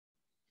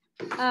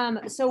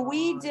So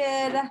we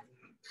did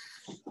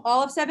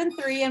all of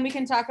 7.3, and we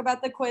can talk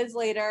about the quiz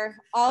later.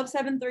 All of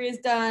 7.3 is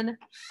done.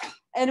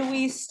 And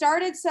we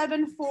started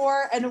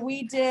 7.4, and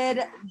we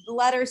did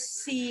letter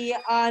C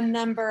on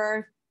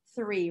number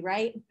 3,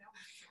 right?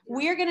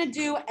 We are going to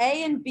do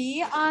A and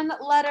B on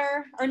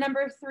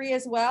number 3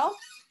 as well.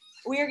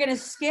 We are going to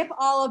skip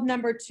all of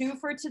number 2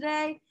 for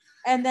today,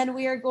 and then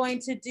we are going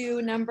to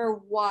do number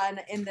 1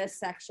 in this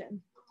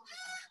section.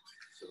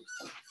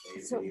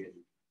 So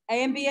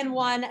A and B and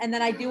 1, and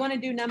then I do want to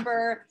do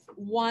number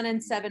 1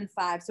 and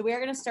 7.5. So we are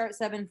going to start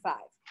 7.5.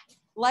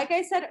 Like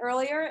I said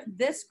earlier,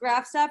 this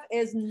graph stuff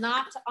is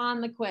not on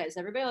the quiz.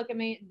 Everybody look at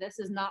me. This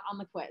is not on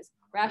the quiz.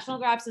 Rational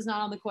graphs is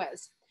not on the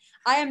quiz.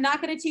 I am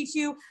not going to teach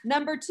you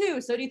number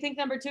 2. So do you think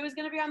number 2 is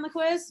going to be on the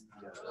quiz?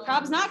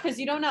 Probably not, because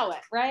you don't know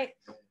it, right?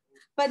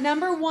 But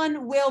number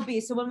 1 will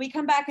be. So when we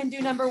come back and do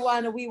number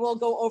 1, we will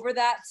go over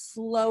that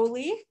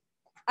slowly.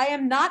 I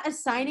am not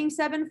assigning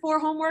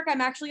 7.4 homework.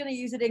 I'm actually going to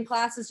use it in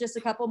class as just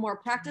a couple more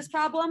practice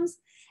problems.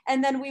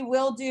 And then we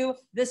will do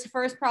this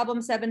first problem,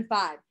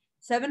 7.5.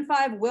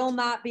 7.5 will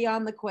not be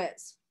on the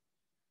quiz.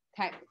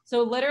 Okay,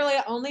 so literally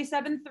only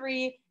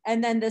 7.3,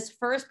 and then this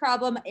first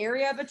problem,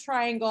 area of a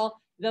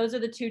triangle, those are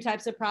the 2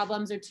 types of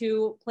problems or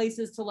 2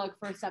 places to look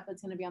for stuff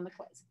that's going to be on the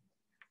quiz.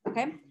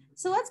 Okay,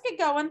 so let's get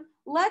going.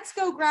 Let's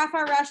go graph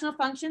our rational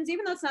functions.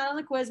 Even though it's not on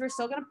the quiz, we're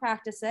still going to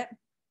practice it.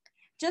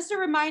 Just a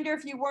reminder,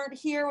 if you weren't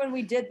here when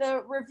we did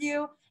the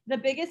review, the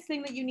biggest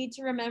thing that you need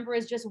to remember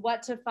is just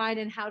what to find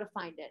and how to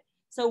find it.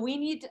 So we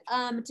need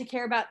to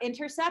care about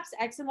intercepts,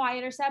 X and Y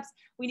intercepts.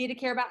 We need to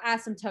care about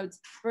asymptotes,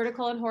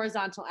 vertical and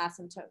horizontal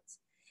asymptotes.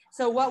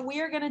 So what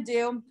we are going to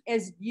do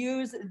is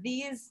use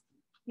these,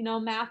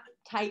 math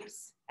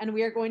types, and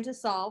we are going to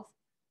solve.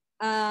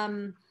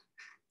 And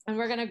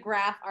we're going to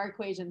graph our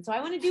equation. So I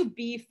want to do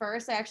B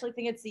first. I actually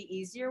think it's the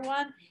easier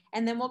one.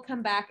 And then we'll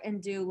come back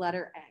and do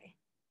letter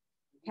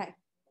A. Okay.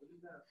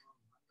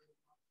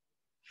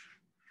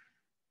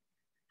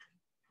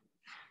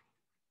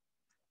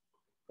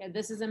 Yeah,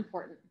 this is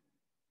important.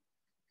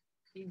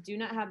 If you do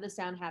not have the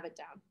sound, have it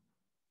down.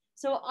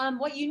 So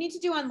what you need to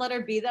do on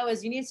letter B, though,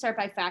 is you need to start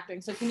by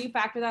factoring. So can you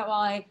factor that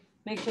while I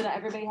make sure that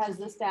everybody has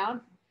this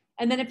down?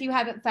 And then if you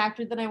haven't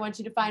factored, then I want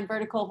you to find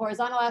vertical,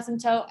 horizontal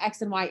asymptote,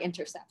 X and Y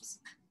intercepts.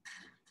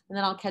 And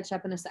then I'll catch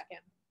up in a second.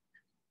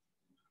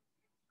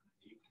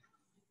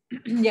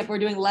 Yep, we're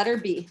doing letter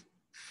B.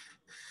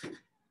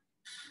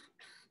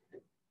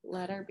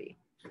 Letter B.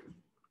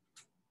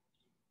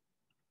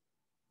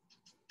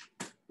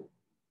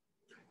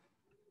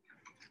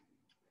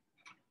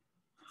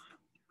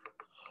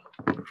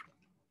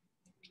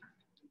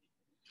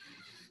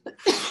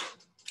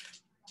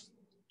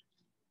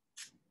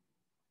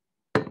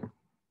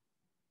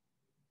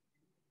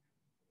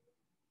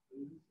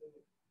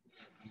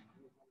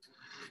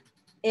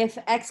 If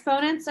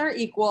exponents are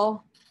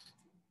equal,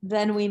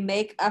 then we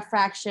make a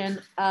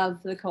fraction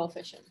of the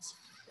coefficients.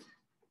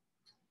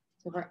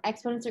 So if our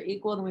exponents are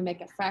equal, then we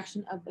make a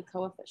fraction of the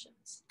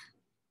coefficients.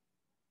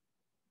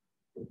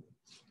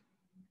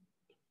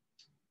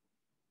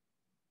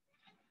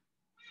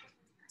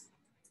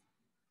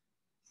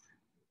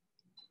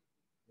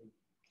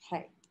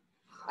 Okay.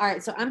 All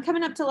right, so I'm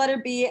coming up to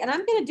letter B, and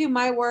I'm going to do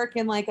my work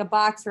in like a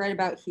box right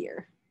about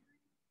here.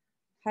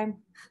 Okay.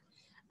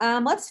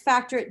 Let's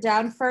factor it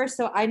down first.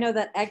 So I know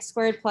that x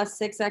squared plus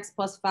 6x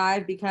plus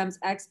 5 becomes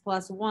x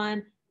plus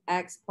 1,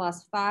 x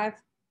plus 5.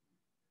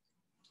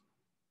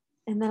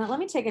 And then let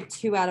me take a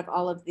 2 out of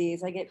all of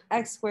these. I get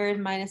x squared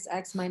minus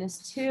x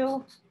minus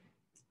 2.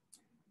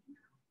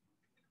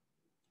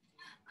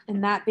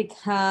 And that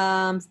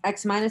becomes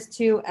x minus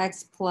 2,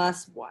 x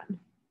plus 1.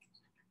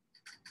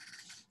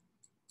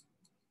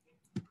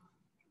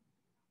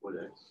 What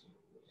x?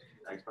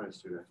 X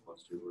minus 2, x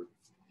plus 2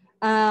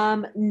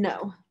 were?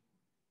 No.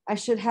 I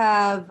should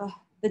have,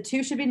 the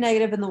 2 should be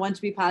negative and the 1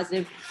 should be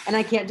positive. And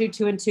I can't do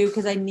 2 and 2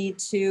 because I need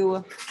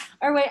to,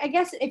 or wait, I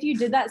guess if you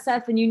did that,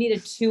 Seth, then you need a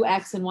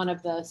 2x in one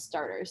of the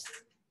starters.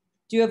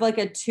 Do you have like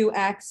a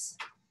 2x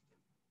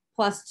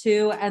plus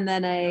 2 and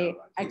then a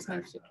x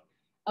minus 2?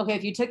 Okay,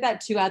 if you took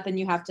that 2 out, then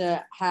you have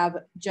to have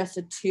just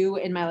a 2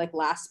 in my like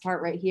last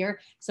part right here.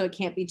 So it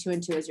can't be 2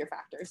 and 2 as your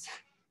factors.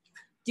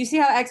 Do you see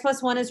how x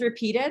plus 1 is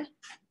repeated?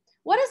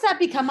 What does that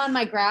become on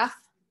my graph?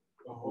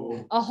 A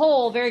whole. A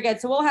whole, very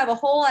good. So we'll have a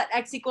whole at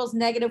x equals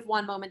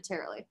 -1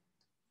 momentarily.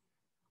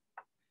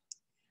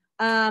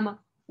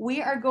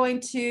 We are going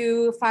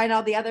to find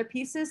all the other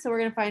pieces. So we're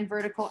going to find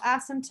vertical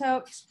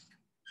asymptote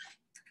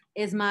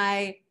is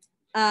my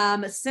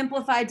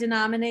simplified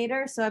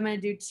denominator. So I'm going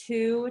to do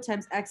 2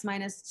 times x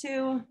minus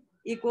 2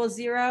 equals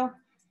 0.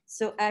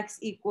 So x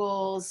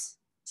equals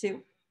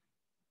 2.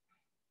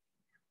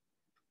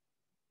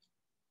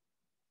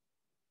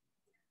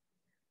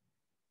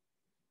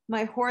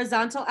 My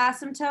horizontal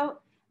asymptote,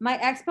 my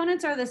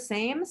exponents are the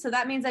same. So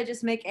that means I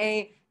just make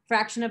a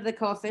fraction of the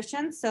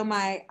coefficients. So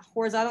my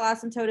horizontal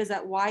asymptote is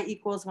at y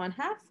equals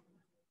 1/2.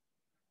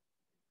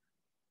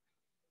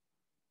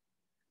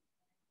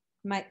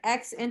 My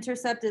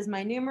x-intercept is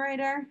my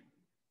numerator.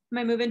 Am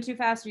I moving too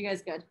fast? Are you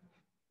guys good?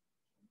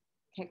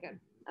 Okay, good.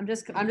 I'm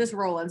just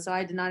rolling, so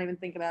I did not even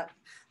think about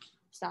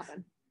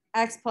stopping.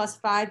 X plus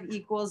 5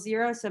 equals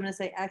 0, so I'm going to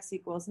say x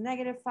equals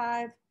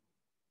 -5.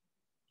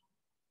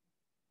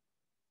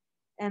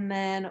 And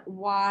then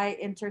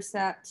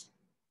y-intercept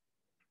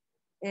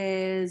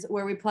is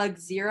where we plug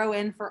 0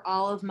 in for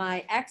all of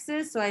my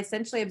x's. So I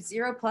essentially have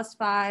 0 plus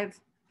 5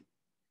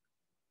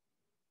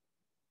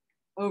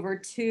 over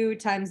 2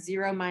 times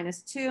 0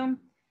 minus 2,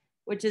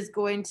 which is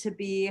going to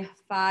be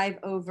 5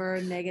 over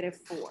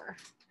 -4.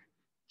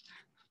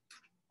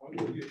 How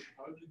did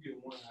you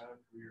get 1/2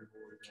 for your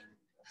whole thing?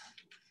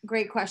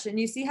 Great question.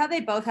 You see how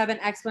they both have an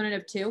exponent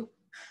of 2?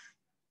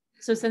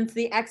 So since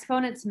the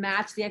exponents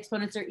match, the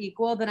exponents are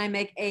equal, then I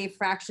make a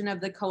fraction of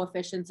the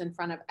coefficients in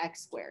front of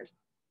x squared.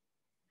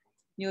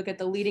 You look at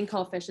the leading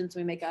coefficients,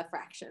 we make a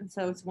fraction.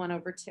 So it's 1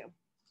 over 2.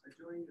 I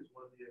joined as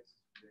one of the x's.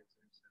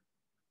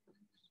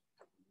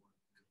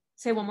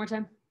 Say one more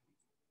time.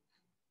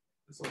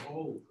 It's a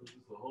whole, because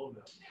it's a whole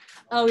now.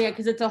 Oh yeah,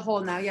 because it's a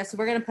whole now. Yeah, so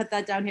we're gonna put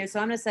that down here. So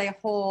I'm gonna say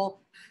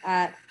whole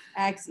at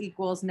x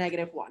equals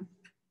 -1.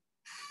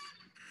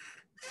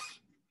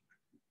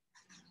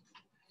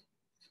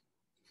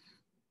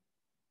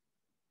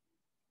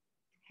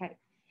 Okay,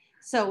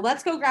 so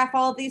let's go graph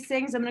all of these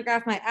things. I'm gonna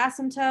graph my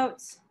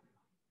asymptotes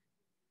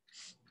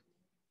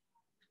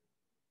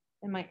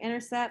and my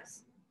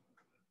intercepts.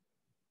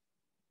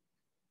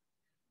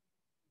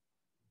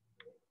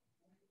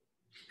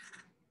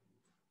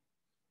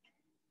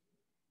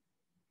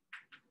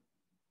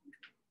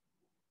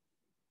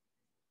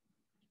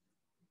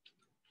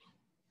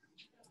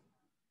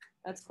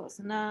 That's close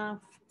enough.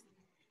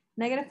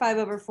 -5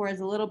 over 4 is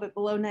a little bit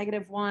below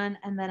 -1,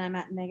 and then I'm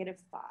at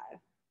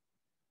 -5.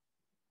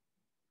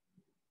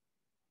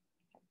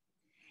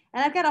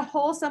 And I've got a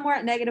hole somewhere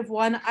at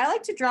 -1. I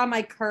like to draw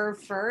my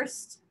curve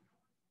first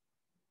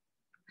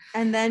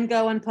and then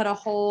go and put a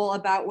hole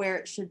about where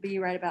it should be,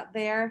 right about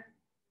there.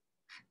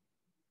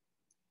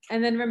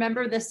 And then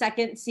remember, the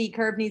second C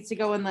curve needs to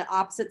go on the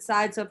opposite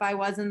side. So if I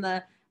was in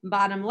the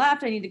bottom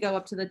left, I need to go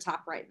up to the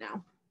top right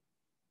now.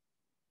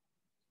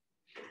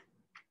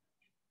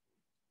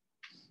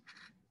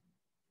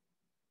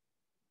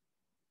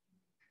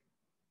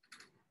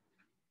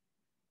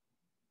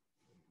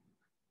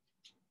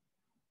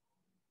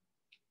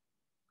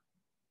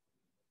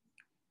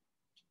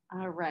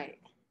 All right.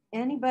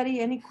 Anybody,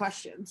 any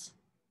questions?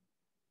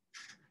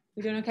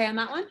 We doing okay on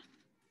that one? Can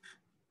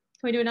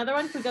we do another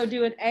one? Can we go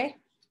do an A?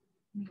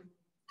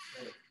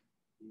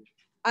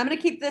 I'm going to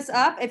keep this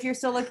up if you're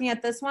still looking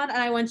at this one, and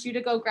I want you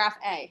to go graph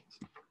A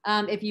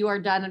if you are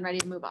done and ready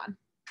to move on.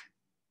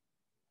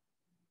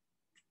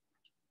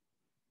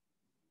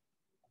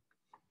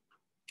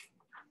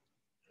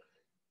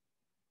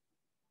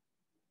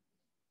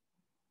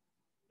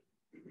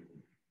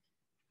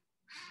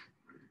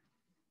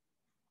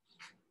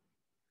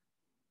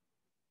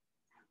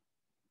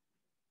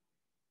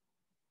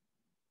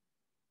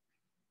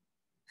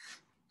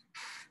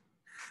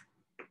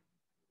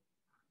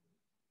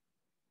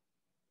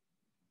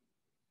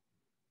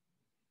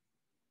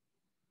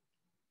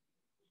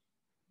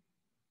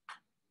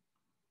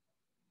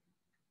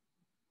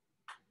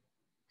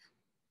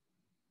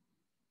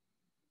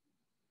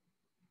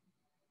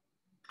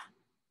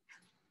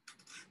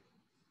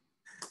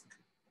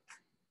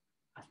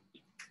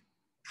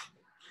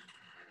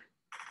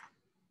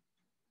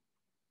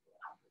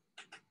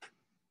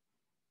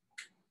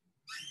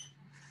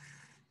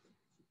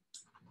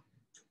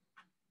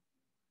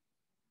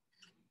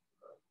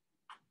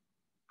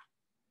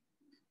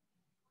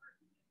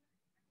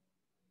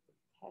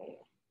 Okay.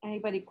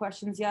 Anybody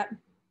questions yet?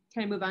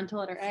 Can I move on to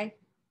letter A?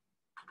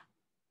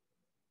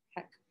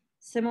 Okay.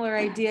 Similar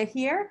idea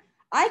here.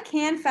 I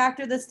can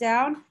factor this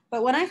down,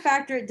 but when I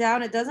factor it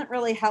down, it doesn't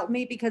really help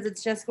me because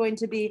it's just going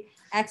to be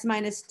x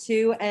minus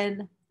 2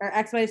 and, or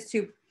x minus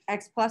 2,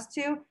 x plus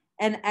 2,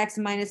 and x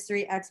minus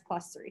 3, x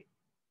plus 3.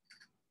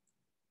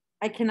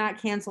 I cannot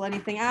cancel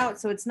anything out,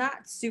 so it's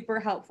not super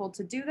helpful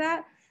to do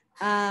that.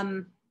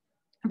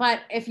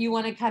 But if you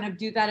want to kind of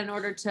do that in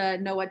order to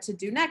know what to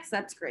do next,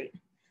 that's great.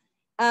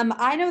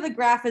 I know the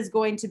graph is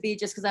going to be,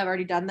 just because I've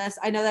already done this,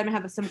 I know that I'm going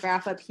to have some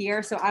graph up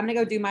here. So I'm going to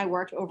go do my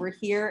work over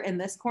here in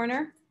this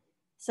corner.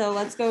 So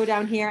let's go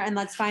down here and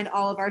let's find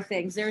all of our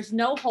things. There's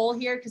no hole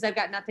here because I've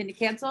got nothing to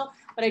cancel,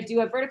 but I do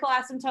have vertical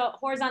asymptote,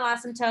 horizontal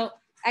asymptote,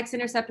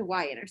 x-intercept,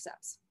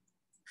 y-intercepts.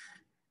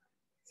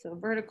 So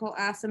vertical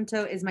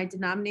asymptote is my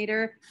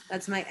denominator.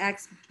 That's my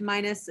x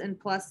minus and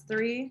plus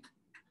 3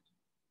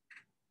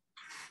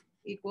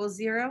 equals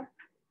 0.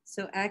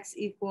 So x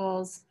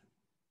equals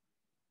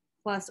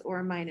plus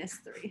or minus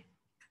 3.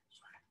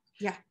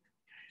 Yeah,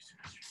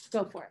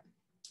 go for it.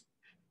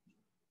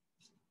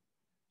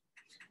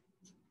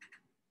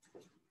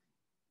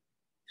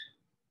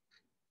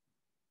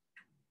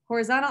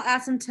 Horizontal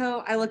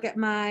asymptote, I look at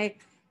my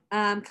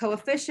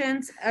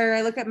coefficients, or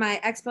I look at my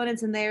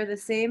exponents and they are the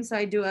same. So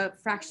I do a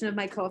fraction of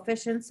my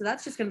coefficients. So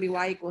that's just going to be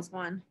y equals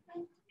 1.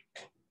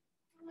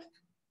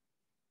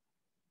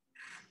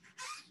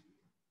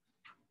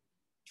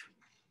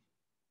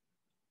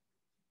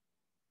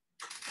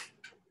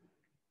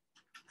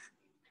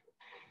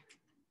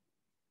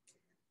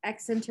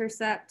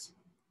 x-intercept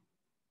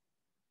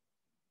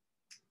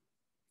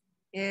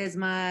is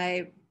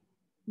my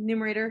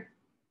numerator.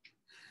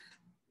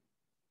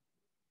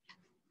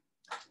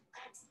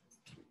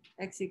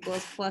 X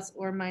equals plus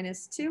or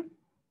minus 2.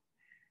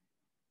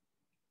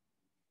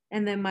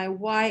 And then my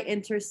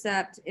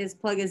y-intercept is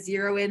plug a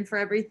 0 in for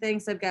everything.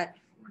 So I've got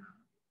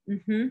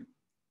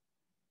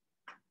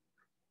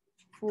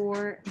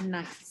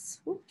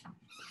 4/9,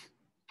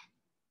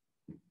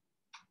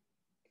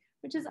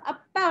 which is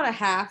about a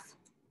half.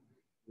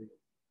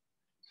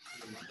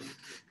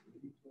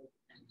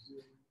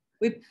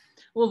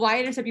 Well,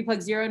 y-intercept, you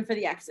plug 0 in for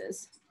the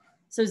x's.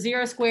 So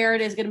 0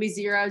 squared is going to be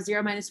 0.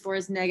 0 minus 4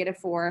 is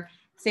 -4.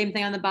 Same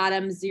thing on the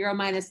bottom. 0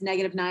 minus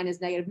 -9 is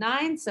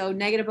 -9. So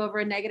negative over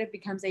a negative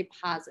becomes a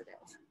positive.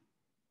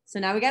 So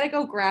now we got to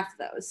go graph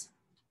those.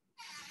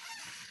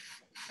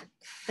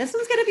 This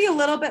one's going to be a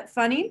little bit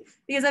funny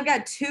because I've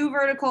got 2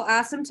 vertical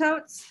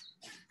asymptotes.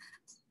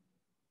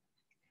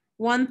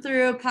 1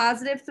 through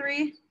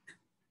 +3.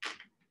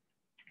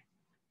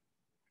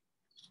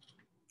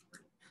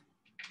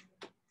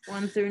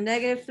 1 through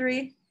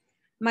 -3.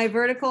 My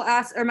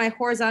my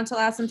horizontal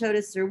asymptote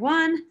is through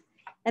 1.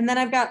 And then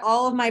I've got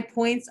all of my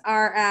points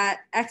are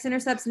at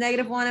x-intercepts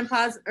 -1 and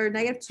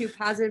 -2,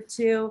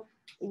 +2.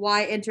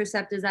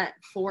 Y-intercept is at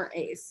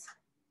 4/8.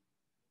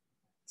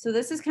 So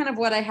this is kind of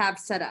what I have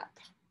set up.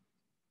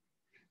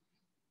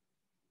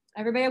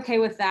 Everybody okay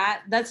with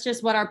that? That's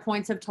just what our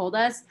points have told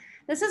us.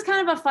 This is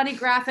kind of a funny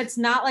graph. It's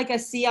not like a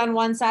C on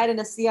one side and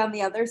a C on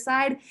the other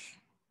side.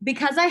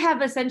 Because I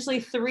have essentially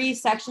 3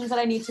 sections that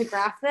I need to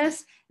graph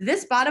this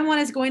bottom one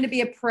is going to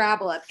be a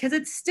parabola because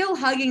it's still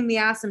hugging the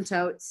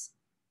asymptotes.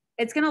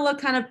 It's going to look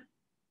kind of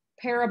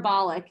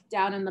parabolic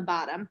down in the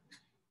bottom,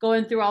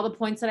 going through all the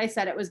points that I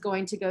said it was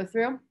going to go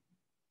through.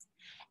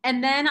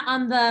 And then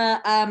on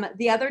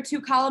the other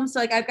 2 columns, so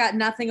like I've got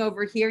nothing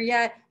over here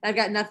yet, I've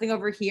got nothing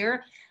over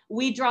here.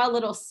 We draw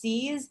little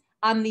C's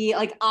on the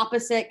like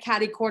opposite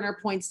catty corner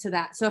points to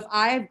that. So if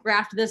I've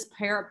graphed this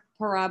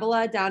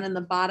parabola down in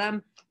the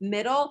bottom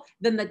middle,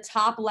 then the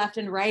top left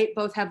and right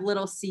both have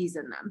little C's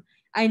in them.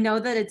 I know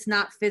that it's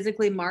not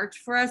physically marked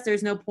for us.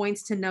 There's no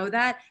points to know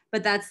that,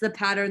 but that's the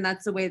pattern.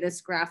 That's the way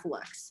this graph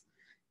looks.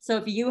 So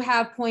if you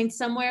have points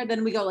somewhere,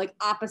 then we go like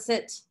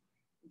opposite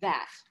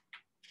that.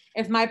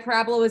 If my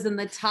parabola was in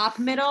the top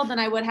middle, then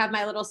I would have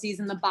my little C's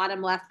in the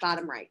bottom left,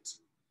 bottom right.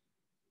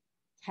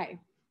 Okay.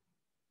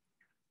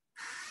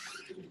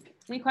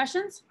 Any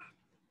questions?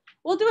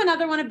 We'll do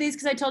another one of these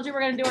because I told you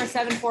we're going to do our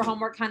 7.4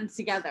 homework kind of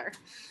together.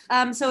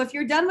 So if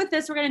you're done with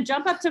this, we're going to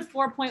jump up to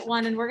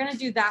 4.1 and we're going to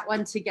do that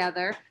one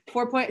together.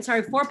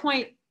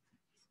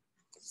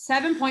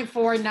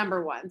 7.4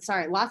 number 1.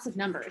 Sorry, lots of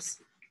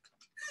numbers.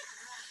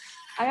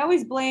 I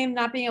always blame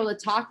not being able to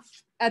talk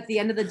at the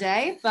end of the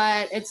day,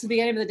 but it's the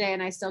beginning of the day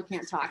and I still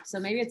can't talk. So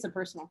maybe it's a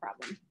personal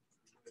problem.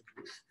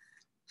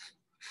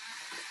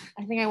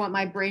 I think I want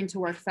my brain to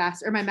work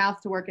fast, or my mouth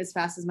to work as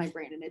fast as my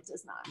brain, and it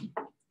does not.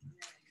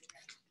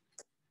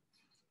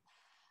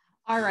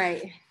 All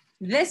right,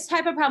 this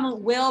type of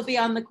problem will be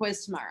on the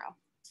quiz tomorrow.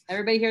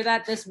 Everybody hear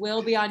that? This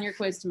will be on your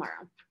quiz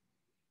tomorrow.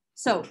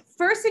 So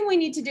first thing we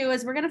need to do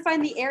is we're gonna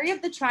find the area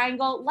of the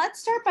triangle. Let's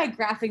start by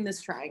graphing this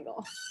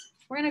triangle.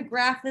 We're gonna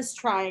graph this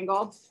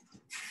triangle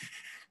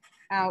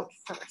out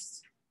first.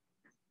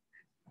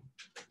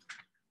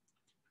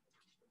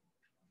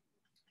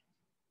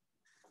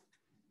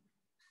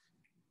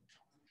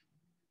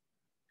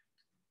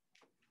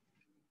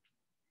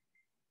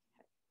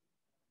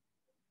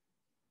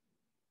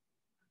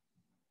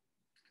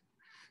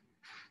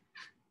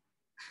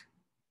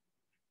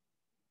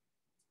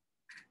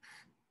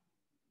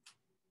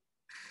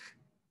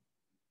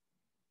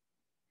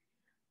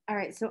 All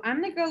right, so I'm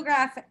gonna go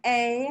graph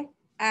A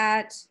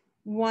at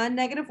 1,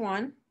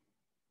 -1.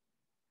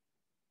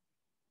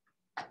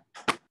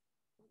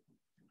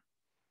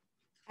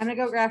 I'm gonna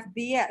go graph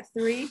B at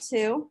 3,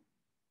 2.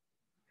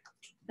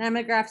 And I'm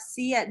gonna graph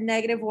C at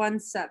 -1,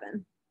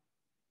 7.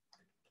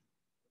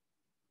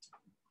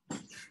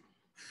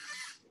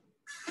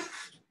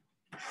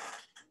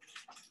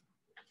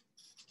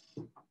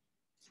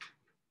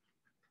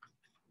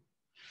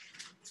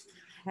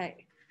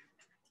 Okay.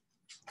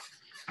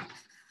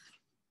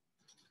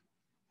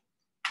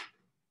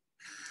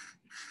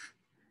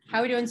 How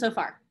are we doing so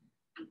far?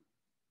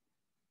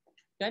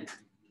 Good?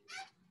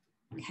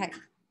 Okay.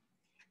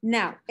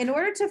 Now, in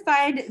order to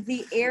find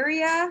the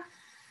area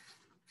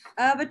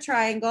of a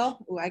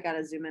triangle, oh, I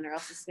gotta zoom in or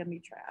else it's gonna be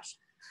trash.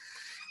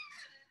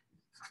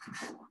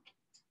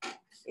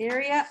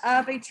 Area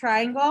of a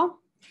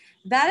triangle,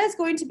 that is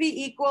going to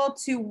be equal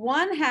to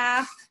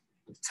 1/2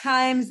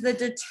 times the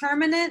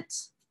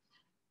determinant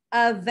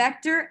of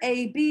vector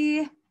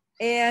AB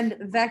and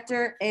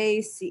vector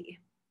AC.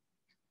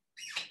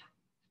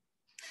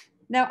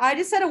 Now, I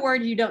just said a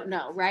word you don't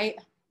know, right?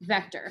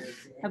 Vector.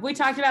 Have we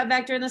talked about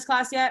vector in this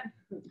class yet?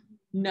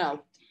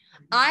 No.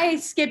 I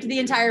skipped the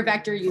entire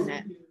vector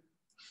unit.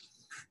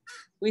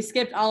 We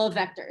skipped all of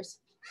vectors.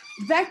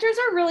 Vectors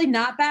are really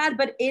not bad,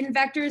 but in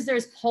vectors,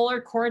 there's polar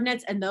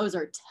coordinates, and those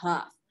are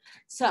tough.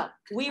 So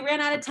we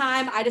ran out of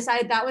time. I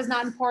decided that was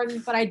not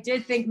important, but I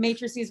did think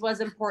matrices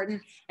was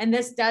important. And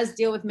this does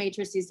deal with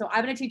matrices. So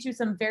I'm going to teach you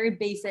some very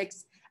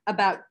basics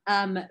about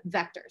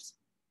vectors.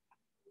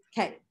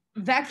 Okay.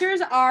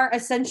 Vectors are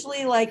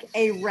essentially like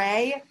a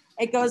ray.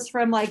 It goes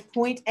from like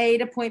point A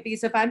to point B.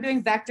 So if I'm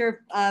doing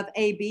vector of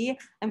AB,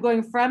 I'm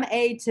going from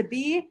A to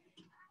B,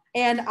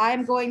 and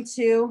I'm going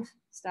to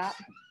stop.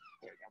 There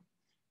we go.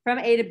 From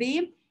A to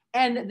B.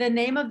 And the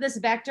name of this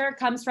vector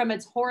comes from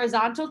its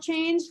horizontal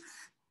change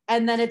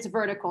and then its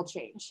vertical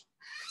change.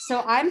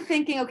 So I'm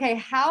thinking, okay,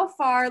 how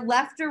far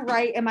left or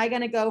right am I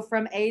going to go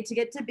from A to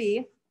get to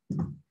B?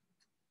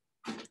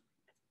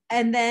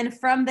 And then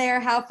from there,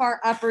 how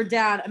far up or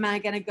down am I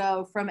going to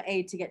go from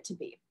A to get to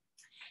B?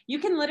 You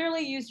can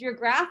literally use your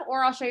graph,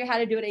 or I'll show you how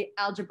to do it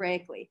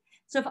algebraically.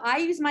 So if I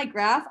use my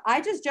graph,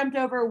 I just jumped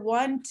over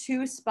 1,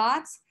 2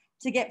 spots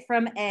to get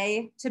from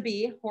A to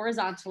B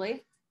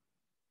horizontally.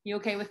 You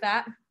okay with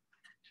that?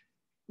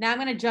 Now I'm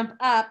going to jump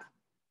up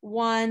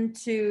 1,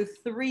 2,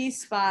 3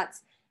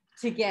 spots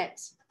to get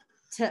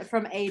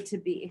from A to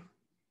B.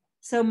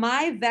 So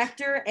my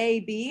vector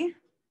AB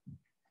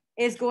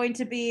is going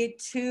to be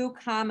 2,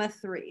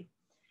 3.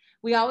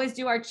 We always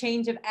do our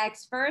change of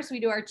X first. We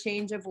do our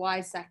change of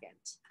Y second.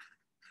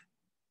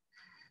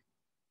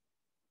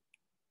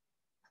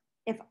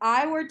 If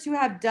I were to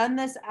have done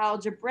this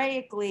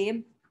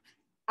algebraically,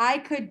 I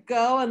could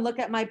go and look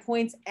at my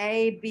points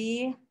A,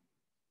 B,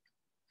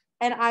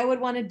 and I would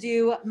want to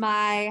do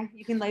my,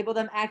 you can label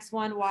them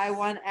X1,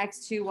 Y1,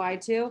 X2,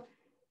 Y2.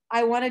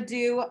 I want to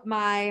do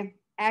my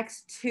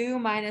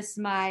X2 minus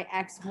my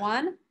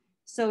X1.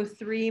 So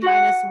 3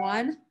 minus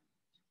 1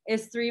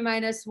 is 3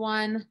 minus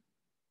 1,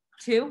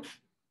 2.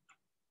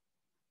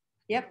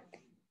 Yep.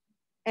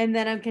 And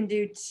then I can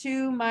do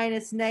 2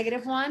 minus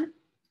negative 1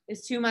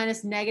 is 2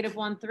 minus negative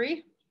 1,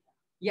 3.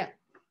 Yep.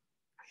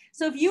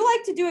 So if you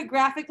like to do it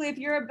graphically, if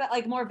you're a bit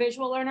like more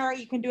visual learner,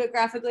 you can do it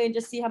graphically and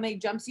just see how many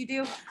jumps you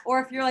do.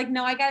 Or if you're like,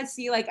 no, I got to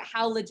see like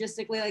how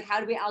logistically, like how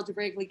do we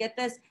algebraically get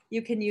this?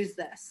 You can use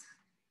this.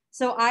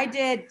 So I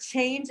did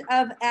change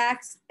of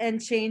X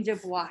and change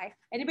of Y.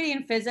 Anybody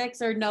in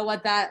physics or know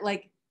what that,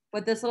 like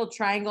what this little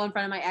triangle in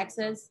front of my X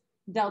is?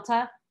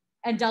 Delta.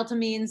 And delta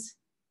means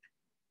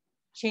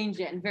change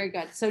in. Very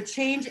good. So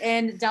change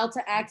in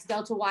delta X,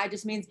 delta Y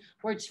just means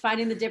we're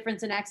finding the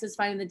difference in X's,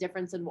 finding the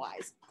difference in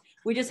Y's.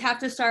 We just have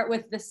to start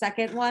with the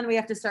second one. We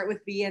have to start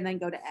with B and then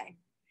go to A.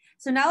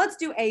 So now let's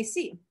do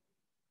AC.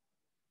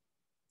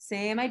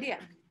 Same idea.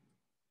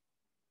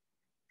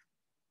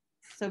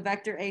 So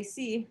vector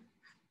AC,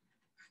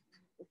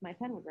 if my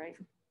pen would write.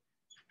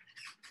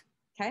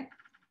 Okay.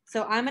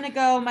 So I'm going to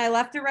go my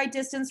left to right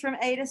distance from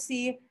A to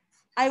C.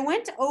 I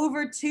went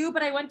over 2,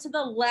 but I went to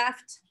the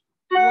left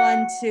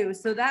 1, 2.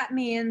 So that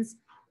means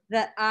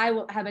that I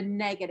will have a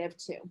negative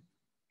 2.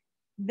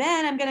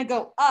 Then I'm going to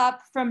go up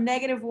from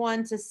negative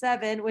 1 to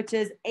 7, which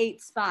is 8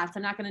 spots.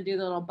 I'm not going to do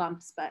the little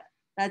bumps, but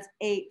that's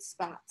 8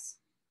 spots.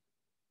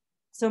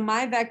 So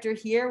my vector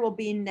here will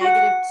be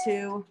negative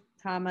 2,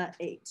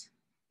 8.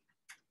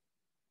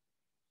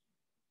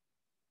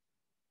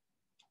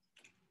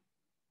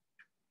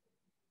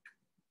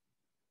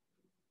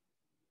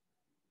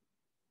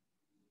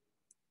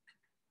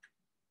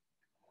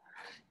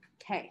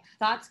 Okay,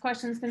 thoughts,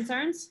 questions,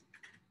 concerns?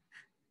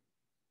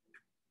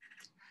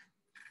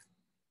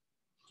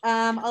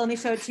 Let me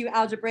show it to you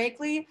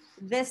algebraically.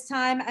 This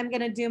time I'm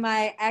going to do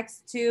my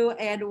X2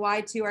 and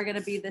Y2 are going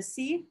to be the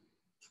C.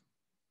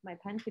 My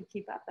pen could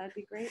keep up. That'd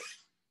be great.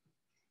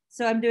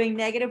 So I'm doing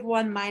negative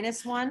 1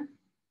 minus 1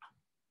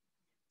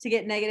 to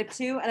get negative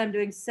 2. And I'm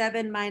doing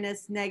 7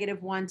 minus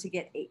negative 1 to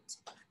get 8.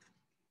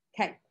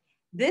 Okay.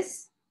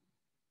 This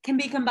can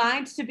be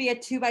combined to be a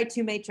 2 by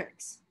 2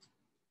 matrix.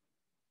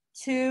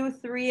 2,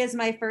 3 is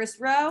my first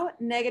row.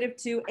 Negative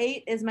 2,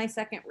 8 is my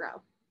second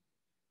row.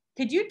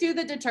 Could you do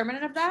the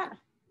determinant of that?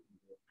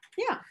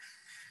 Yeah.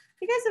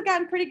 You guys have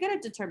gotten pretty good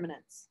at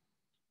determinants.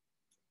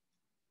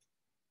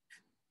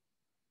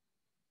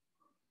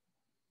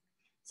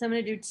 So I'm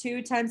going to do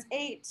 2 times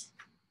 8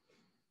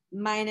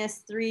 minus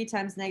 3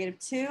 times negative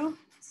 2.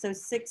 So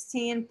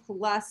 16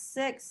 plus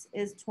 6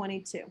 is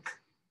 22.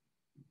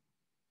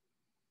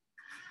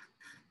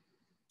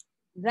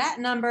 That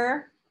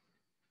number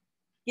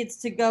gets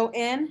to go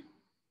in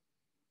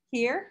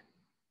here.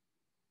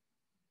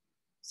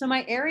 So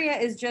my area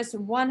is just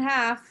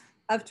 1/2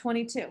 of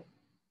 22.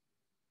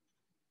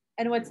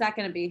 And what's that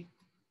going to be?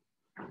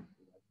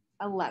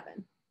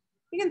 11.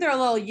 You can throw a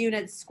little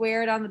unit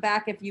squared on the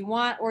back if you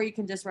want, or you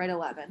can just write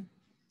 11.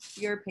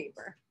 Your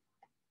paper.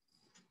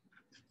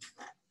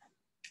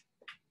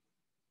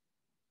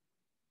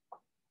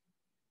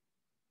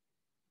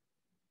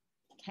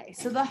 Okay,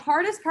 so the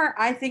hardest part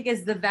I think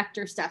is the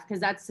vector stuff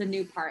because that's the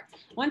new part.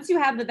 Once you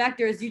have the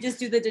vectors, you just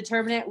do the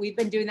determinant. We've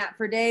been doing that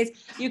for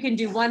days. You can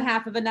do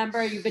 1/2 of a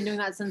number. You've been doing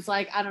that since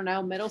like, I don't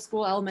know, middle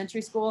school,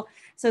 elementary school.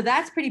 So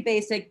that's pretty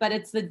basic, but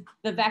it's the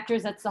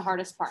vectors that's the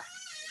hardest part.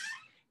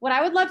 What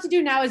I would love to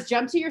do now is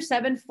jump to your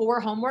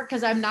 7-4 homework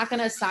because I'm not going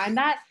to assign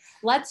that.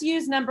 Let's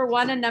use number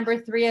 1 and number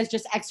 3 as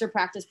just extra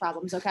practice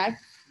problems, okay?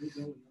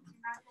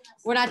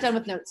 We're not done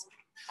with notes.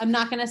 I'm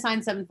not going to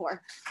assign 7-4.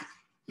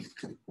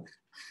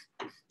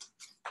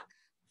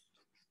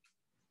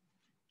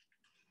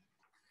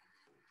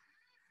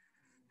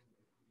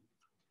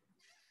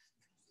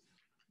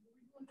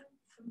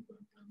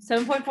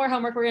 .4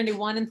 homework. We're going to do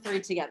 1 and 3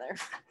 together.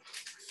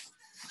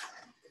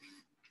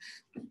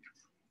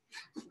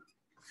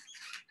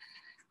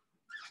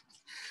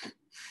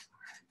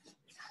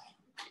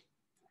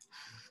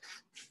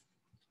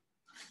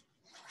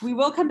 We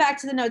will come back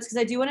to the notes because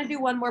I do want to do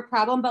one more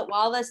problem, but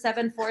while the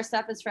 7-4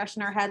 stuff is fresh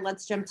in our head,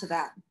 let's jump to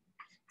that.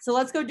 So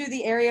let's go do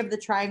the area of the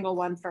triangle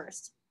one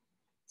first.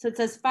 So it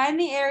says, find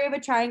the area of a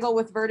triangle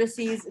with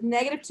vertices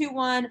 -2,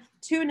 1,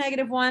 2,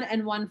 -1,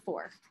 and 1,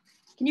 4.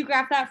 Can you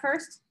graph that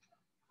first?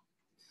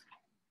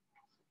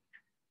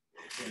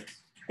 Yes.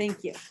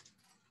 Thank you.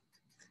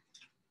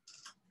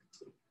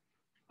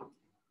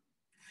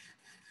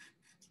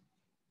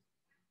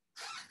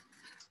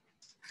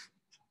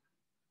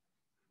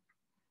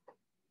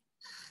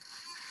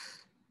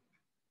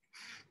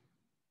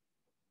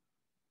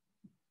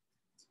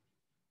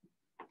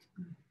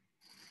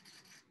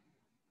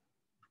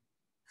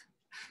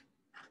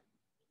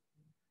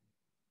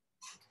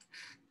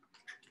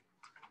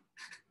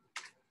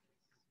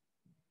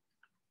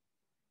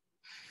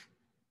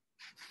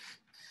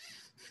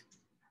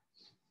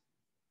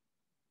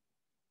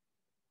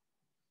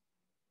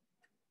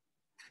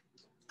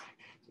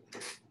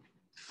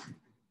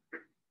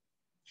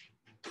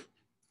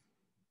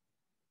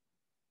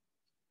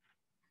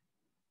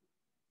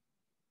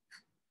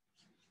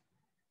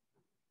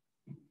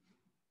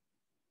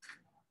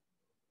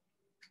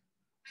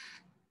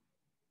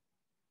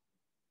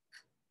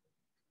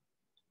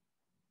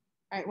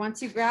 All right,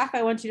 once you graph,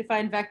 I want you to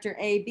find vector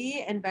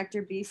AB and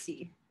vector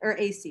BC, or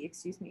AC,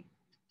 excuse me.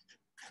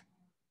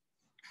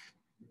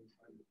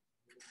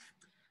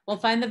 We'll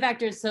find the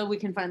vectors so we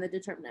can find the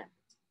determinant.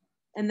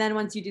 And then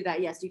once you do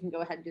that, yes, you can go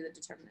ahead and do the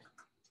determinant.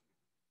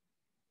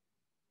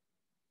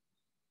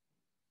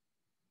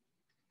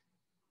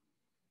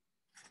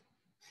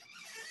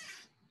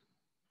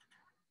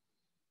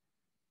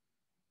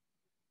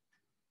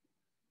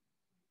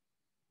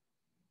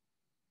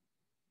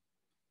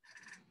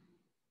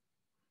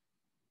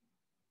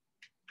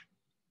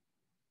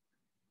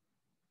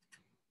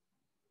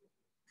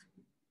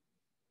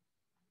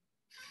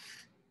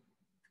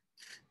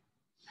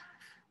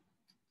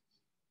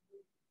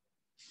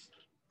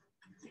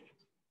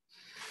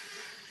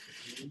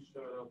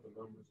 The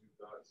numbers you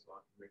got so I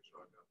can make sure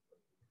I got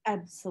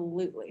them.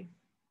 Absolutely.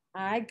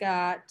 I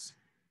got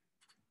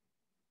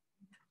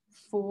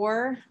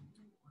 4,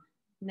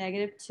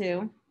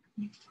 -2.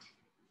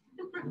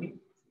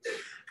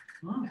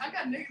 I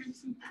got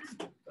 -2.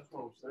 That's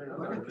what I'm saying.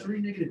 I got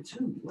 3,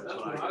 -2. That's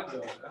what I got.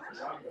 That's what I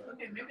got.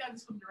 Okay, maybe I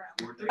just flipped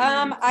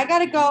around. I got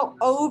to go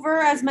over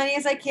as many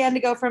as I can to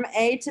go from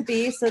A to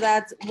B. So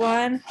that's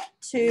 1,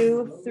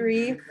 2,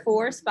 3,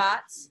 4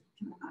 spots.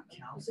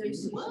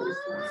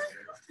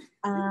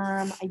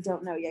 I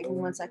don't know yet. Give me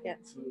 1 second.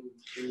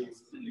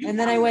 And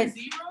then I went.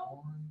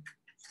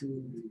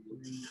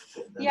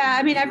 Yeah,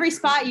 I mean, every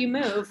spot you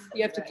move,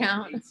 you have to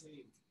count. This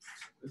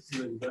is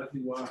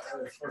exactly why I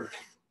asked first.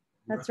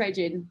 That's right,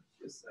 Jaden.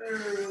 Yes,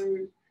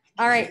 sir.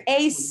 All right,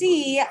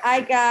 AC,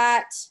 I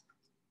got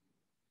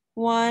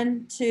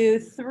 1, 2,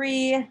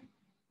 3.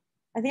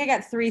 I think I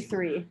got 3,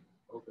 3.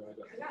 Okay, I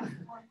got it.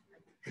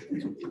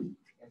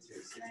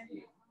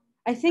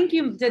 I think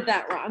you did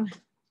that wrong.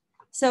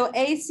 So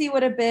AC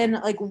would have been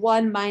like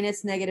 1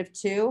 minus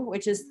 -2,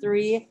 which is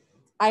 3.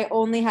 I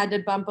only had to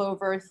bump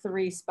over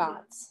 3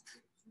 spots.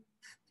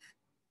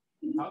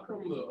 How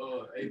come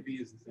the AB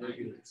is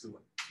 -2?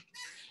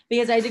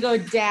 Because I had to go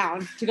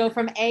down. To go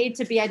from A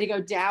to B, I had to go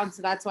down.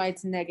 So that's why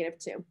it's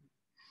 -2.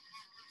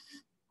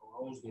 Oh,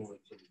 I was going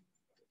to.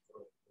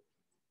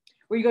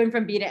 Were you going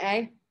from B to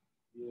A?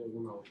 Yeah,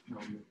 when I was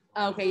counting.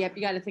 Okay, yep.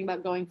 You got to think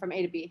about going from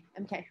A to B.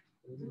 Okay.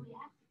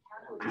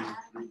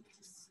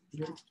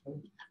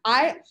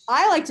 I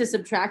like to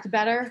subtract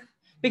better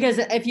because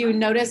if you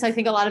notice, I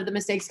think a lot of the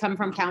mistakes come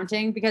from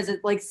counting because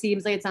it like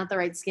seems like it's not the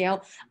right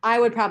scale. I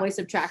would probably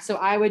subtract. So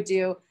I would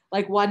do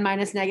like 1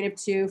 minus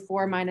 -2,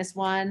 4 minus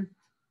 1.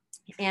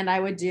 And I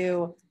would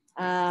do,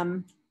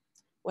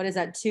 what is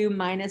that? 2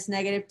 minus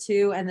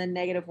 -2 and then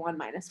 -1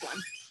 minus 1.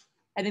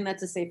 I think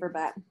that's a safer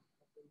bet.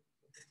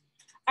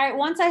 All right,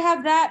 once I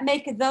have that,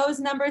 make those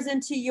numbers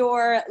into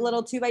your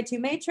little 2x2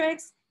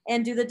 matrix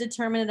and do the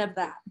determinant of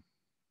that.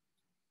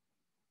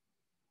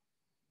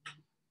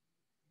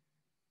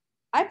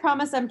 I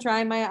promise I'm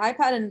trying. My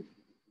iPad and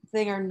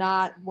thing are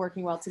not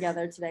working well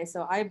together today.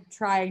 So I'm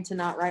trying to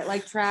not write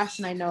like trash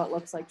and I know it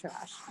looks like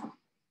trash.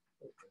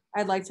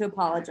 I'd like to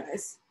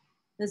apologize.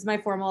 This is my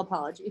formal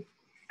apology.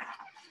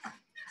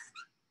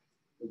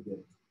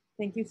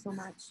 Thank you so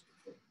much.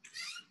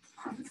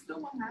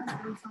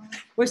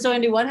 We're still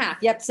gonna do 1/2.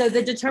 Yep, so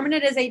the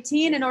determinant is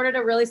 18. In order to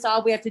really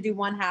solve, we have to do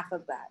 1/2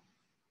 of that.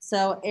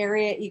 So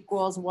area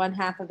equals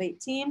 1/2 of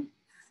 18.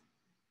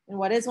 And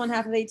what is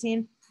 1/2 of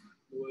 18?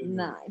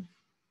 9.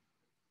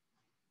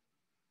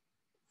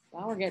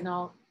 Well, we're getting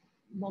all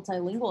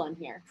multilingual in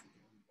here.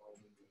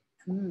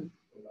 Mm.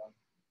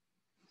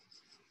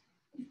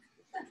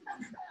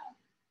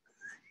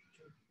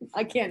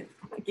 I can't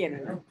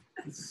remember.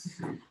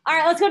 All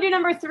right, let's go do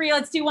number 3.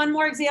 Let's do one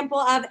more example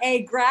of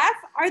a graph.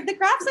 Are the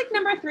graphs like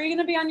number 3 going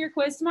to be on your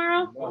quiz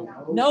tomorrow?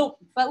 No. Nope,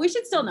 but we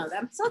should still know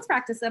them. So let's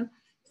practice them.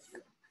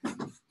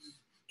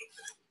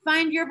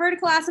 Find your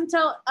vertical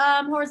asymptote,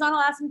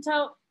 horizontal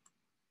asymptote,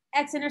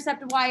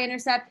 x-intercept, and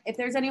y-intercept. If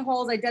there's any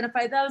holes,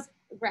 identify those,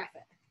 graph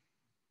it.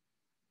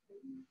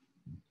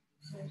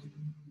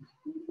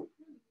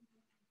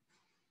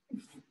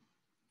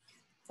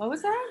 What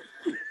was that?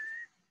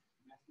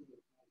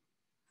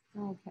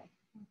 Okay.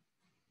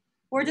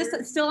 We're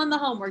just still on the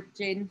homework,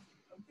 Jaden.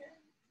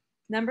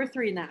 Number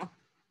 3 now.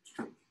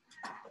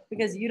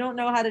 Because you don't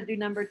know how to do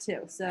number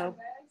 2, so.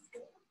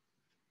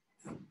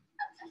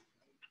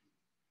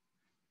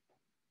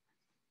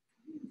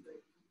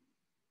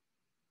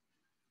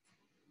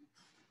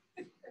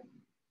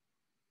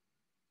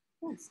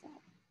 Oh, stop.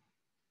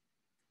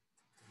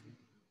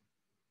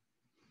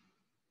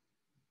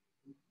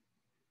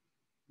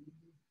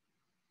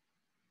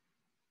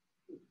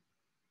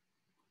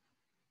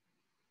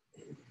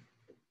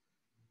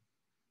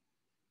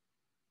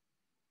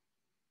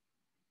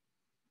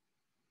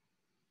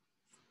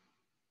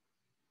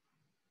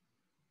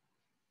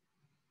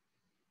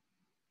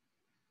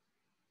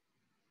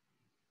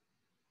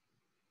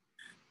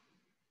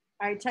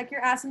 All right, check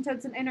your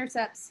asymptotes and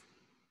intercepts.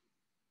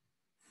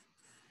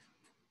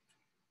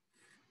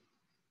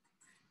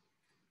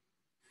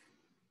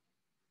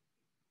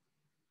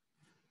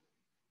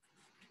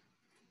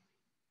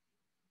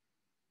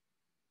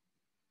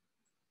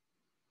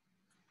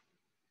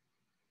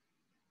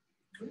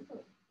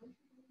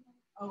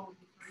 Oh.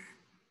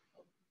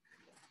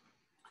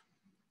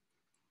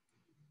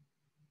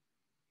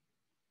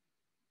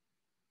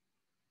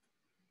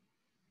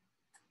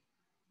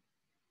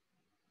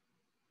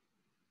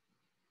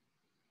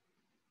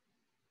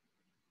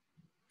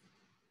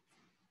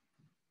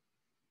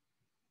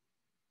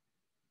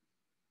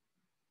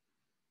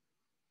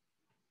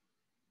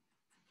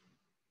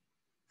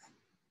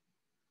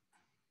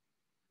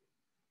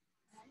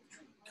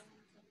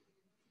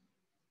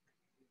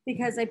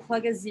 Because I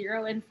plug a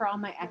 0 in for all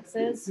my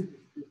x's.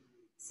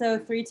 So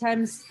 3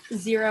 times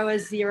 0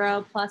 is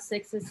 0, plus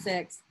 6 is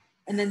 6.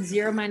 And then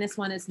 0 minus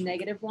 1 is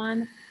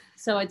 -1.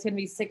 So it's going to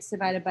be 6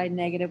 divided by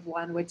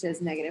 -1, which is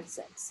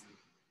 -6.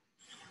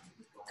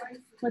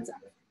 Let's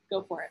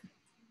go for it.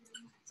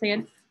 Say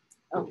again.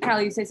 Oh,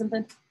 Callie, you say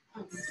something?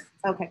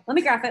 Okay, let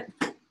me graph it.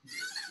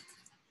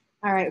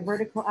 All right,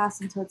 vertical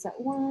asymptotes at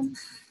 1.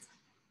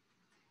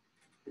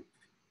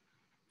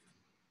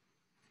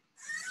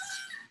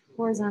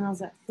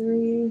 Horizontals at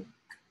 3.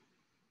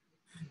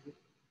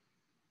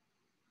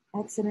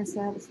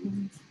 X-intercepts,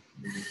 1,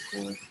 2,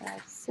 4,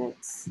 5,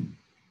 6.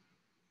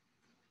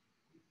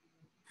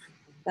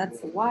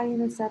 That's the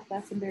y-intercept,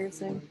 that's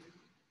embarrassing.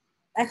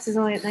 X is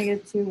only at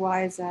 -2,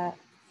 y is at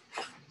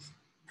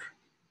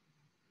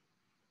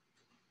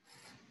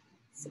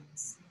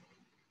 6.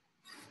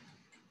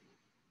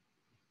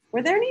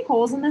 Were there any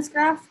holes in this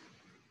graph?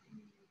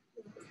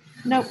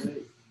 Nope.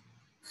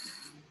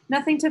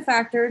 Nothing to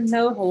factor,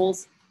 no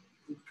holes.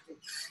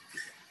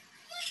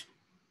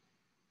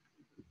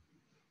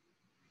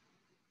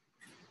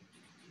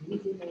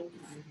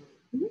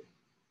 Mm-hmm.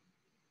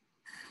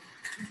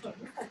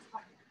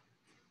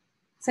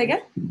 Say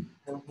again?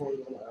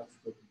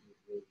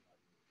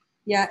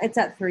 Yeah, it's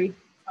at 3.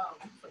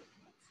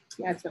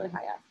 Yeah, it's really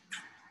high up.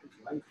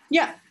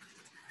 Yeah.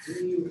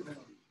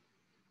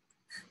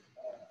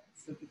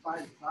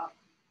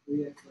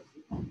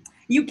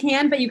 You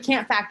can, but you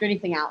can't factor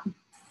anything out.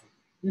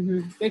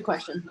 Mm-hmm. Good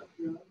question.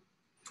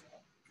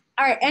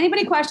 All right,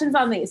 anybody questions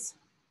on these?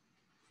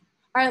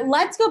 All right,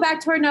 let's go back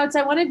to our notes.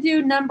 I want to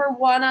do number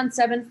 1 on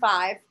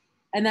 7.5,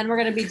 and then we're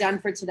going to be done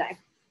for today.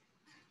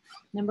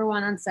 Number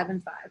 1 on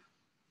 7.5.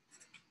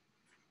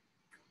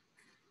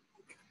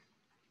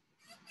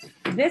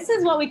 This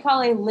is what we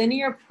call a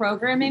linear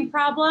programming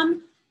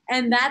problem,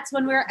 and that's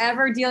when we're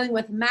ever dealing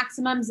with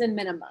maximums and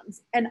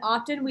minimums. And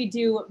often we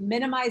do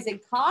minimizing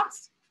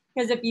cost,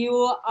 because if you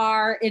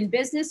are in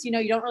business, you know,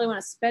 you don't really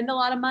want to spend a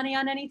lot of money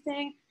on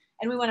anything.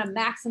 And we want to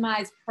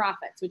maximize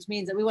profits, which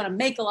means that we want to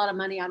make a lot of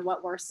money on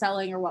what we're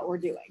selling or what we're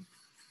doing.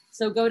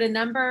 So go to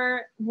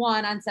number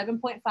 1 on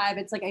 7.5.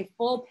 It's like a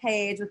full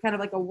page with kind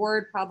of like a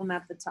word problem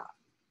at the top.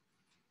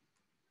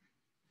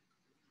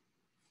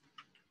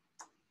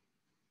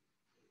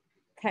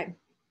 Okay.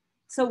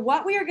 So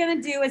what we are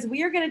going to do is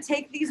we are going to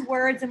take these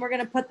words and we're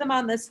going to put them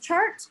on this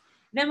chart.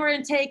 Then we're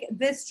going to take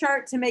this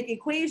chart to make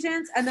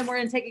equations, and then we're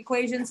going to take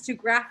equations to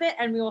graph it,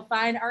 and we will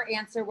find our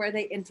answer where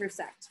they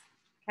intersect.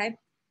 Okay.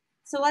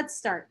 So let's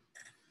start.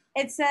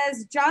 It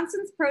says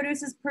Johnson's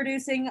Produce is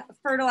producing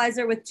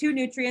fertilizer with 2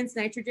 nutrients,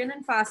 nitrogen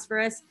and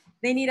phosphorus.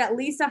 They need at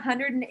least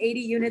 180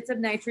 units of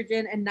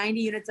nitrogen and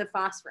 90 units of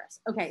phosphorus.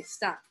 Okay,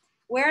 stop.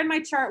 Where in my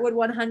chart would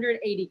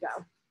 180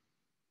 go?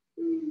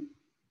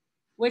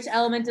 Which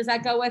element does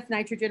that go with,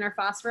 nitrogen or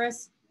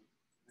phosphorus?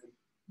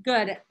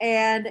 Good.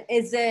 And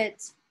is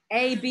it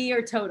A, B,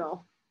 or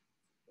total?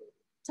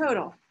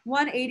 total.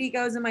 180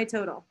 goes in my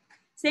total.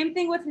 Same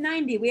thing with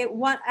 90. We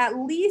want at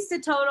least a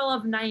total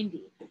of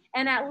 90.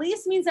 And at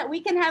least means that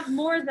we can have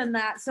more than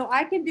that. So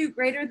I can do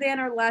greater than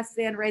or less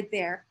than right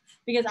there,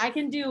 because I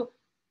can do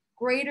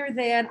greater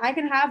than, I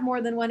can have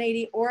more than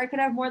 180, or I can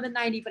have more than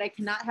 90, but I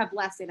cannot have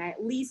less than. I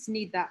at least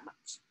need that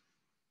much.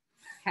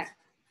 Okay.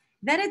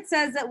 Then it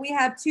says that we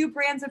have 2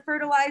 brands of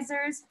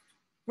fertilizers.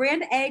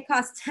 Brand A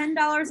costs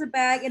 $10 a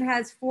bag and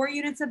has 4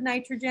 units of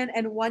nitrogen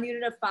and 1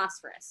 unit of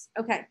phosphorus.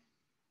 Okay.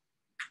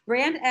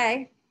 Brand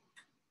A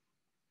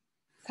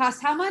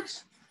costs how much?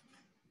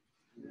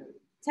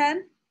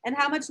 10. And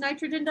how much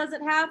nitrogen does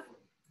it have?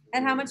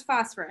 And how much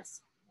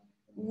phosphorus?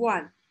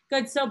 1.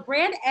 Good. So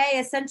brand A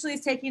essentially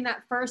is taking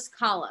that first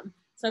column.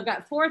 So I've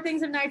got 4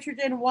 things of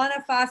nitrogen, 1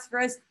 of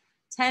phosphorus,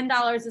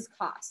 $10 is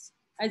cost.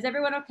 Is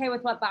everyone okay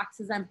with what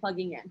boxes I'm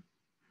plugging in?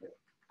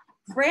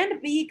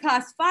 Brand B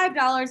costs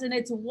 $5 and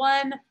it's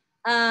 1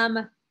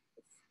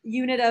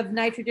 unit of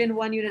nitrogen,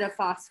 1 unit of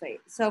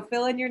phosphate. So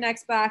fill in your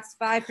next box,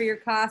 5 for your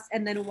cost,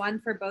 and then 1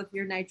 for both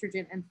your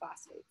nitrogen and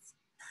phosphates.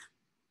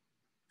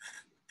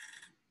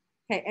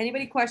 Okay,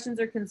 anybody questions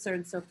or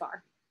concerns so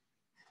far?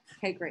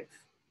 Okay, great.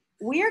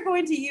 We are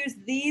going to use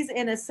these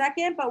in a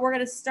second, but we're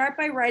going to start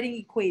by writing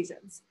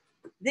equations.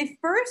 The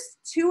first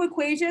 2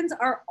 equations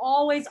are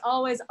always,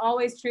 always,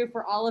 always true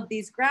for all of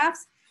these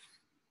graphs.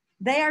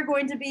 They are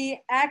going to be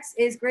x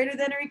is greater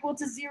than or equal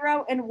to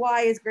 0 and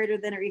y is greater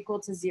than or equal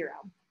to 0.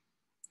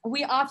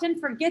 We often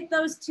forget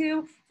those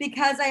 2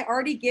 because I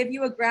already give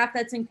you a graph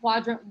that's in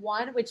quadrant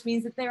 1, which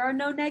means that there are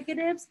no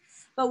negatives,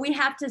 but we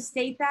have to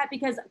state that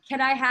because can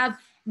I have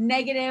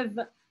negative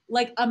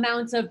like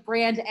amounts of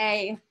brand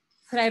A?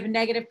 Could I have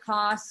negative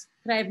costs?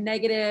 Could I have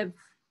negative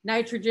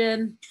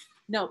nitrogen?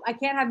 No, I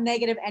can't have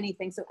negative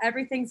anything. So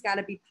everything's got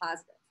to be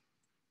positive.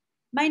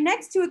 My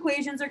next 2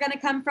 equations are going to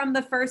come from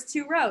the first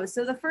 2 rows.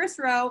 So the first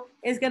row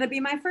is going to be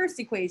my first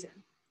equation.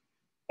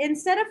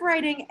 Instead of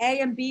writing A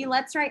and B,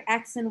 let's write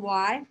X and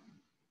Y.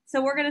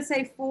 So we're going to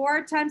say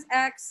 4 times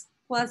X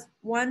plus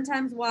 1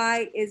 times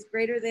Y is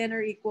greater than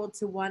or equal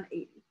to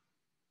 180.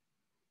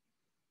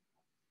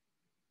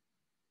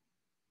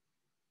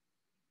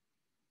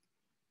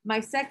 My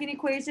second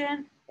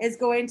equation is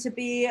going to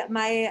be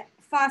my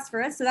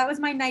phosphorus. So that was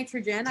my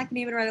nitrogen. I can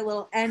even write a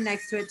little N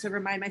next to it to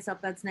remind myself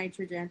that's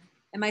nitrogen.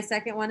 And my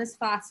second one is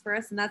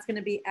phosphorus, and that's going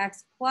to be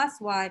X plus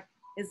Y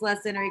is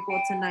less than or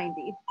equal to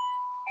 90.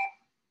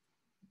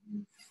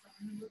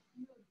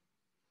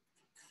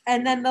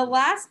 And then the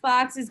last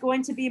box is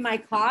going to be my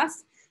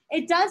cost.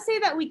 It does say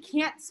that we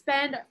can't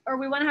spend, or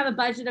we want to have a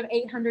budget of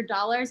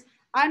 $800.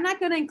 I'm not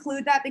going to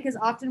include that because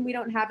often we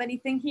don't have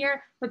anything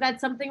here, but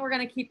that's something we're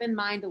going to keep in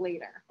mind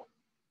later.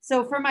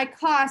 So for my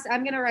cost,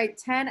 I'm going to write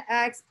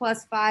 10x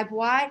plus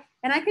 5y,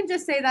 and I can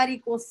just say that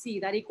equals C,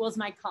 that equals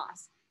my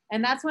cost.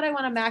 And that's what I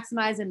want to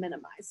maximize and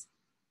minimize.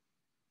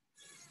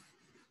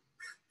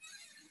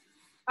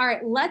 All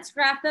right, let's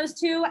graph those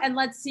 2 and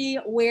let's see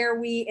where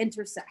we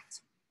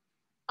intersect.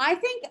 I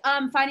think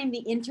finding the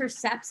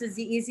intercepts is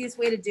the easiest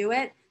way to do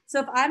it. So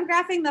if I'm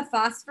graphing the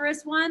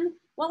phosphorus one,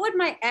 what would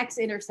my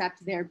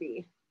x-intercept there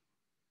be?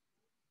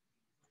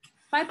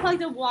 If I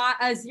plugged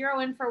a 0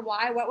 in for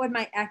y, what would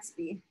my x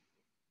be?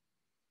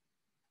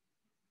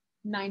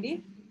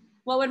 90.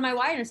 What would my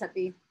y-intercept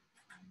be?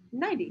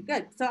 90.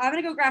 Good. So I'm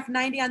going to go graph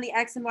 90 on the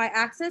x and y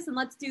axis, and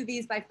let's do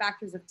these by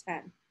factors of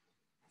 10.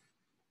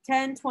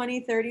 10,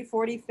 20, 30,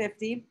 40,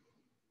 50,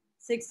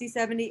 60,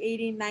 70,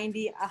 80,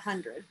 90,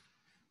 100.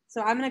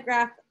 So I'm going to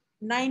graph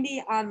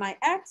 90 on my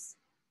x,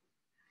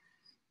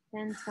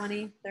 10,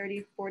 20,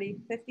 30, 40,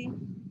 50,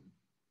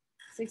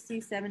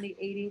 60, 70,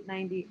 80,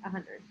 90,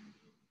 100.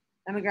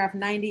 I'm going to graph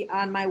 90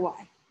 on my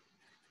y.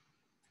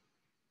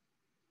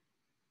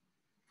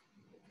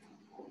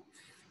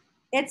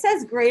 It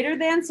says greater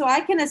than, so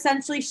I can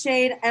essentially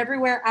shade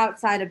everywhere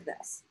outside of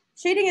this.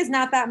 Shading is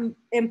not that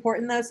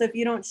important though, so if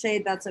you don't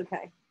shade, that's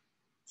okay.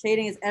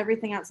 Shading is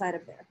everything outside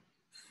of there.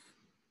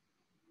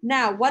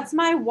 Now, what's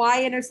my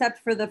y-intercept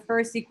for the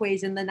first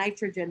equation, the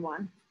nitrogen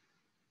one?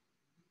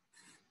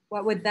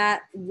 What would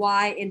that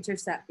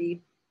y-intercept be?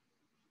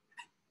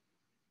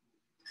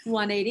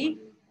 180.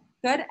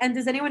 Good. And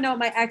does anyone know what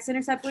my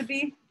x-intercept would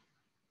be?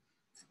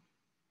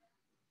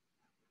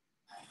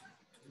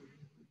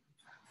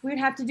 We'd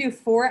have to do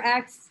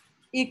 4x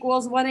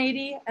equals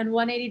 180, and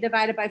 180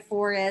 divided by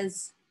 4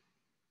 is,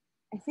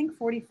 I think,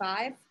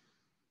 45.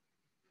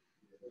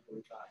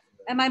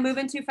 Am I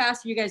moving too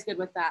fast? Are you guys good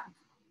with that?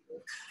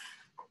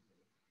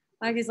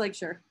 Mike is like,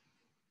 sure.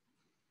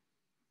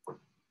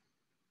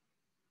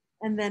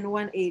 And then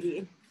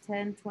 180,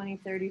 10, 20,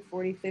 30,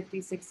 40,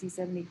 50, 60,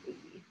 70, 80.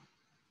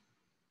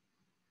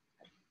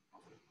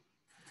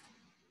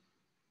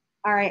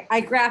 All right,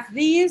 I graph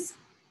these.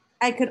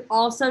 I could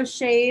also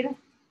shade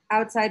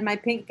outside my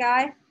pink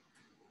guy.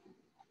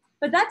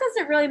 But that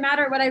doesn't really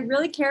matter. What I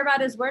really care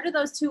about is where do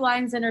those 2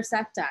 lines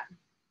intersect at?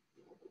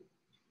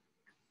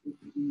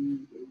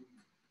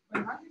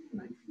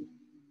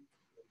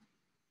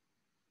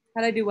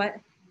 How'd I do what?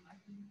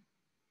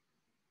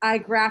 I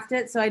graphed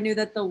it so I knew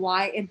that the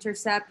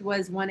y-intercept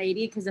was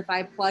 180 because if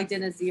I plugged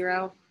in a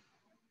 0,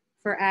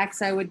 For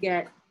X, I would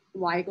get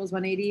Y equals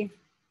 180.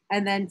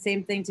 And then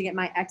same thing to get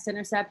my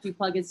X-intercept, you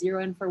plug a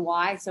 0 in for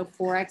Y. So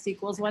 4X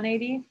equals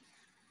 180.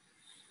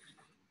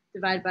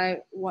 Divide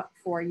by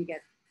 4, you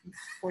get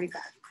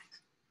 45.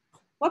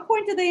 What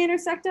point do they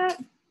intersect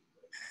at?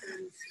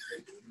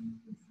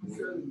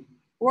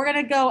 We're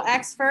gonna go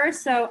X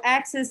first. So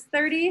X is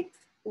 30,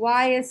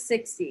 Y is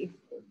 60.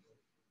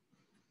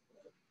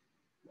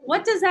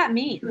 What does that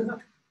mean?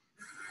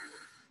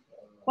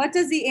 What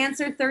does the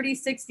answer 30,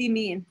 60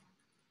 mean?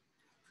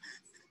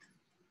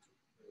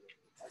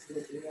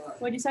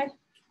 What'd you say?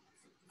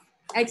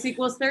 X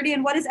equals 30.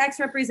 And what does X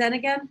represent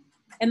again?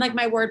 And like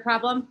my word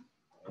problem?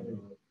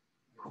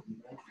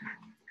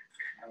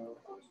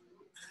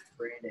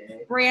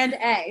 Brand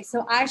A.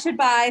 So I should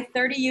buy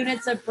 30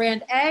 units of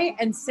brand A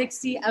and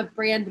 60 of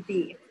brand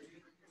B.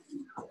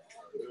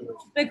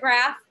 The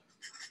graph.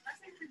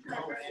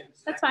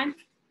 That's fine.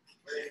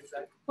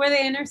 Where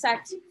they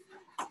intersect.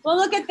 We'll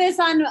look at this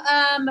on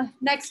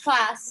next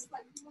class.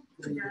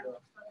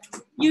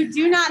 You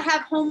do not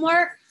have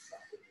homework.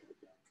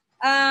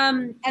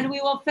 And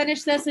we will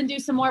finish this and do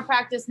some more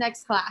practice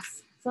next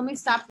class. So let me stop.